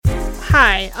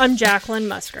Hi, I'm Jacqueline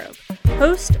Musgrove,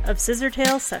 host of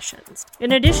Scissortail Sessions.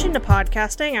 In addition to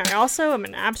podcasting, I also am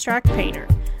an abstract painter.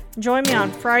 Join me on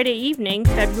Friday evening,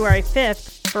 February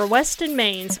 5th, for West and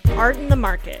Maine's Art in the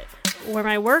Market, where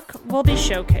my work will be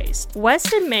showcased.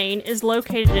 West and Main is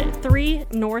located at 3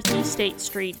 Northeast State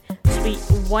Street, Suite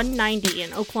 190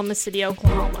 in Oklahoma City,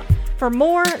 Oklahoma. For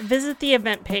more, visit the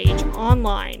event page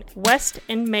online,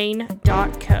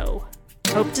 westandmain.co.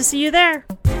 Hope to see you there.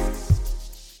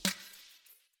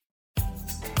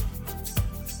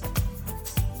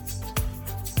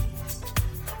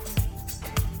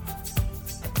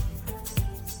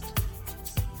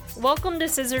 Welcome to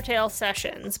Scissortail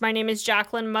Sessions. My name is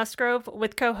Jacqueline Musgrove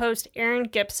with co-host Aaron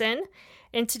Gibson,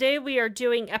 and today we are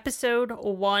doing episode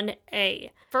 1A.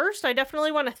 First, I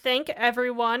definitely want to thank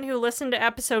everyone who listened to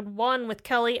episode 1 with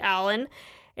Kelly Allen,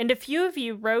 and a few of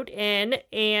you wrote in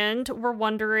and were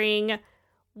wondering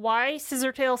why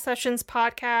Scissortail Sessions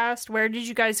podcast, where did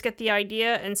you guys get the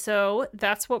idea, and so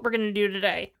that's what we're going to do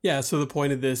today. Yeah, so the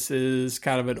point of this is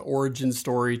kind of an origin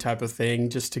story type of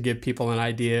thing, just to give people an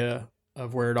idea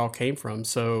of where it all came from.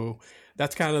 So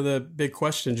that's kind of the big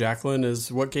question, Jacqueline, is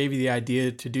what gave you the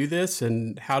idea to do this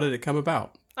and how did it come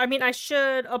about? I mean, I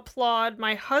should applaud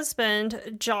my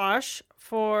husband, Josh,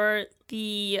 for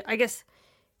the,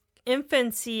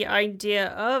 infancy idea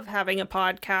of having a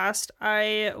podcast.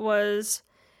 I was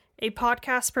a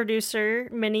podcast producer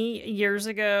many years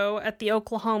ago at the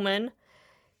Oklahoman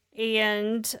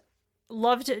and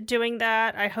loved doing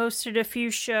that. I hosted a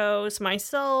few shows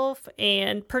myself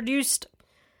and produced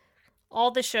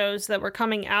all the shows that were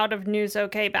coming out of News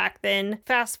OK back then.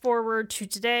 Fast forward to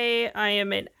today, I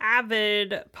am an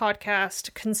avid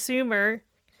podcast consumer.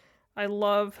 I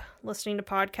love listening to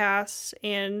podcasts,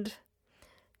 and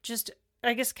just,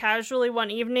 casually one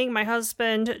evening, my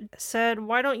husband said,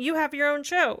 "Why don't you have your own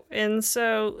show?" And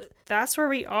so that's where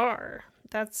we are.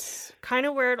 That's kind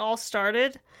of where it all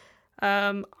started.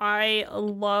 I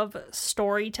love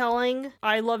storytelling.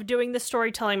 I love doing the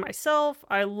storytelling myself.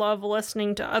 I love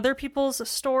listening to other people's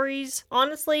stories.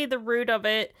 Honestly, the root of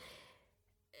it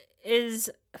is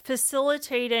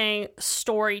facilitating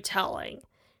storytelling.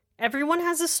 Everyone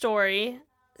has a story.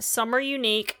 Some are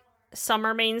unique, some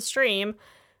are mainstream,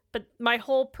 but my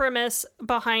whole premise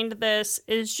behind this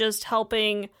is just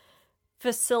helping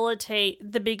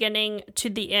facilitate the beginning to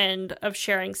the end of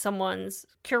sharing someone's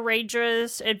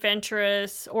courageous,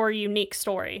 adventurous, or unique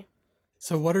story.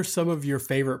 So what are some of your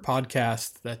favorite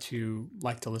podcasts that you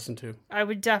like to listen to? I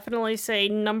would definitely say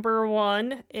number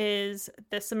one is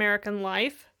This American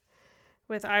Life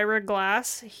with Ira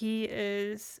Glass. He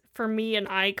is, for me, an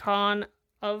icon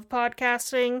of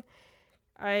podcasting.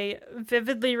 I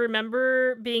vividly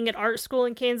remember being at art school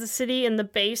in Kansas City in the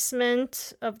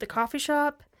basement of the coffee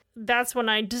shop. That's when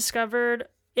I discovered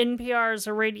NPR as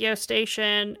a radio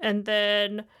station, and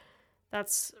then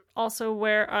that's also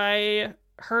where I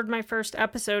heard my first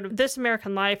episode of This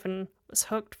American Life and was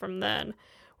hooked from then.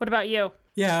 What about you?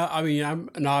 Yeah, I mean, I'm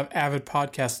an avid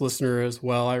podcast listener as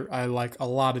well. I like a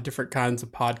lot of different kinds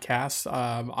of podcasts.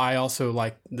 I also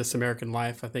like This American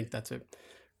Life. I think that's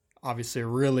obviously a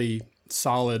really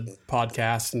solid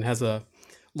podcast and has a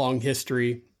long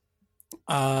history.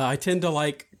 I tend to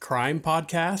like crime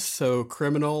podcasts, so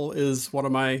Criminal is one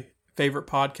of my favorite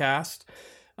podcasts.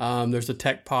 There's a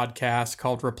tech podcast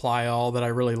called Reply All that I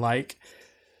really like.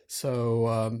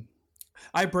 So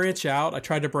I branch out. I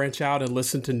try to branch out and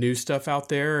listen to new stuff out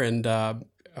there. And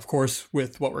of course,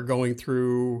 with what we're going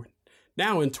through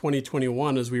now in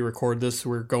 2021, as we record this,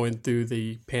 we're going through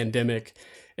the pandemic.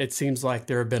 It seems like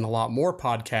there have been a lot more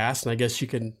podcasts, and I guess you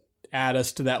can add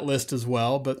us to that list as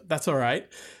well, but that's all right.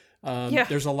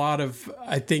 There's a lot of,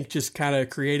 I think, just kind of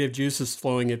creative juices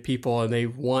flowing at people, and they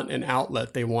want an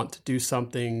outlet. They want to do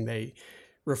something. They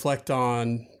reflect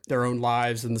on their own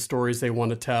lives and the stories they want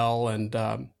to tell. And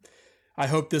I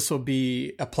hope this will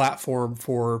be a platform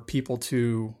for people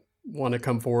to want to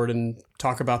come forward and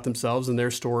talk about themselves and their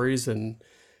stories and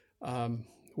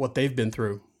what they've been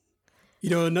through. You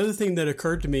know, another thing that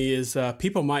occurred to me is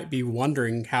people might be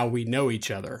wondering how we know each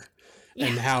other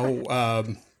and how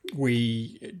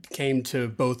we came to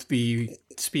both be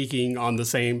speaking on the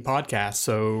same podcast.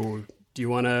 So do you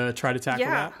want to try to tackle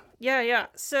that? Yeah.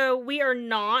 So we are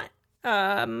not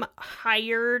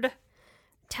hired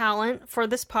talent for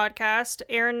this podcast.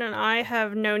 Aaron and I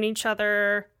have known each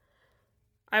other,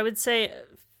 I would say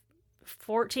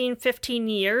 14, 15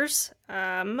 years.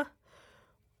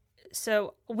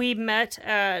 So we met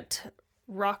at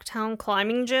Rocktown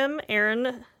Climbing Gym.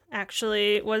 Aaron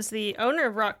actually was the owner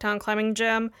of Rocktown Climbing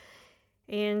Gym,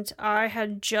 and I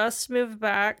had just moved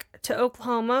back to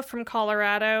Oklahoma from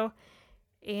Colorado,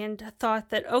 and thought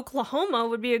that Oklahoma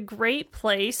would be a great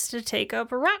place to take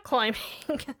up rock climbing.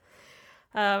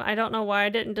 I don't know why I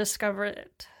didn't discover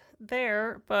it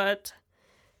there, but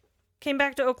came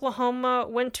back to Oklahoma,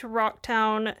 went to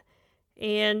Rocktown,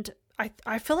 and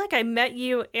I feel like I met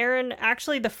you, Aaron,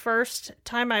 actually the first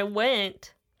time I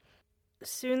went.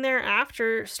 Soon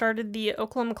thereafter, started the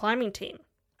Oklahoma climbing team.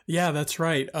 Yeah, that's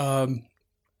right.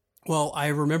 Well, I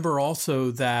remember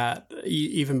also that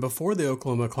even before the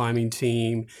Oklahoma climbing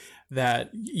team,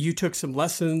 that you took some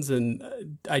lessons and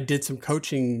I did some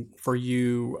coaching for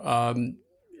you.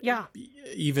 Yeah.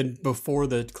 Even before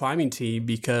the climbing team,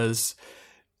 because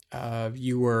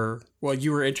you were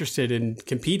interested in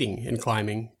competing in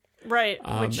climbing. Right.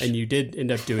 And you did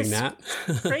end up doing that.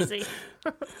 Crazy.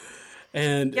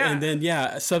 And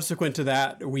then, subsequent to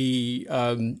that, we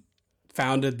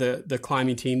founded the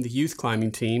climbing team, the youth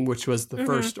climbing team, which was the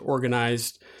first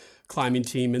organized climbing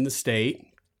team in the state.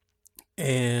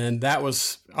 And that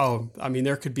was,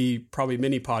 there could be probably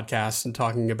many podcasts and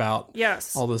talking about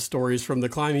all the stories from the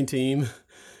climbing team.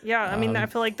 Yeah, I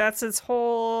feel like that's its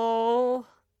whole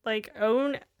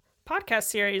own podcast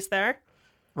series there.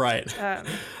 Right.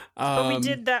 But we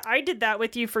did that. I did that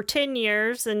with you for 10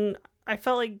 years, and I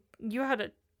felt like you had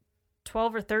a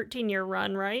 12 or 13 year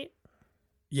run, right?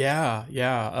 Yeah.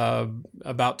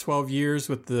 About 12 years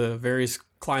with the various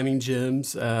climbing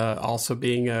gyms, also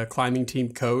being a climbing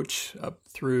team coach up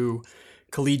through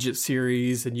collegiate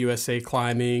series and USA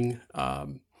Climbing.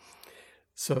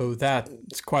 So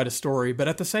that's quite a story. But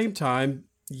at the same time,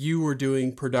 you were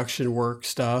doing production work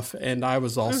stuff, and I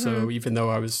was also, even though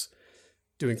I was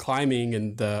doing climbing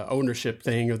and the ownership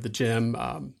thing of the gym,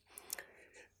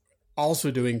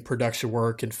 also doing production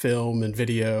work and film and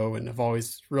video, and I've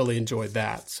always really enjoyed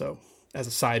that. So as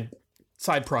a side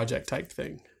project type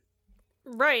thing.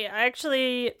 Right.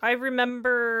 I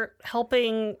remember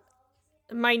helping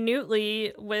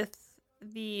minutely with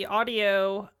the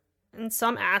audio in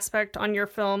some aspect on your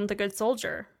film, The Good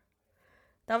Soldier.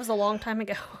 That was a long time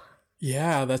ago.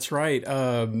 Yeah, that's right.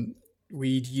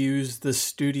 We'd use the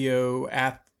studio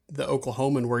at the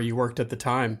Oklahoman where you worked at the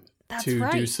time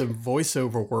do some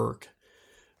voiceover work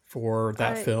for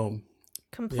that film.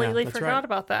 Completely forgot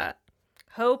about that.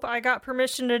 Hope I got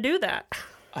permission to do that.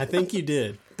 I think you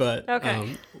did, but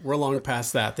we're long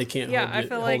past that. They can't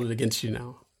hold it against you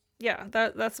now. Yeah,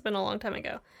 that's been a long time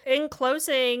ago. In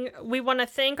closing, we want to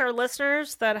thank our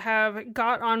listeners that have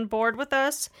got on board with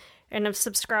us and have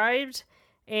subscribed,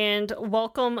 and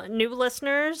welcome new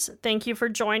listeners. Thank you for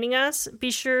joining us.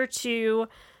 Be sure to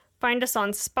find us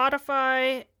on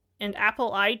Spotify and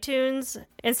Apple iTunes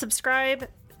and subscribe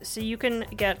so you can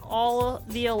get all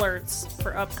the alerts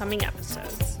for upcoming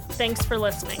episodes. Thanks for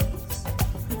listening.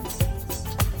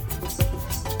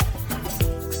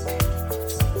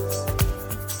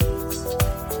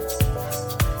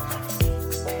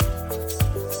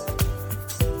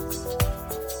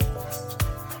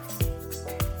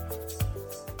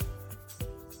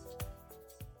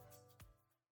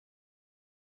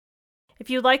 If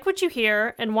you like what you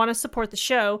hear and want to support the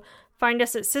show, find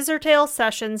us at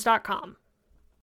scissortailsessions.com.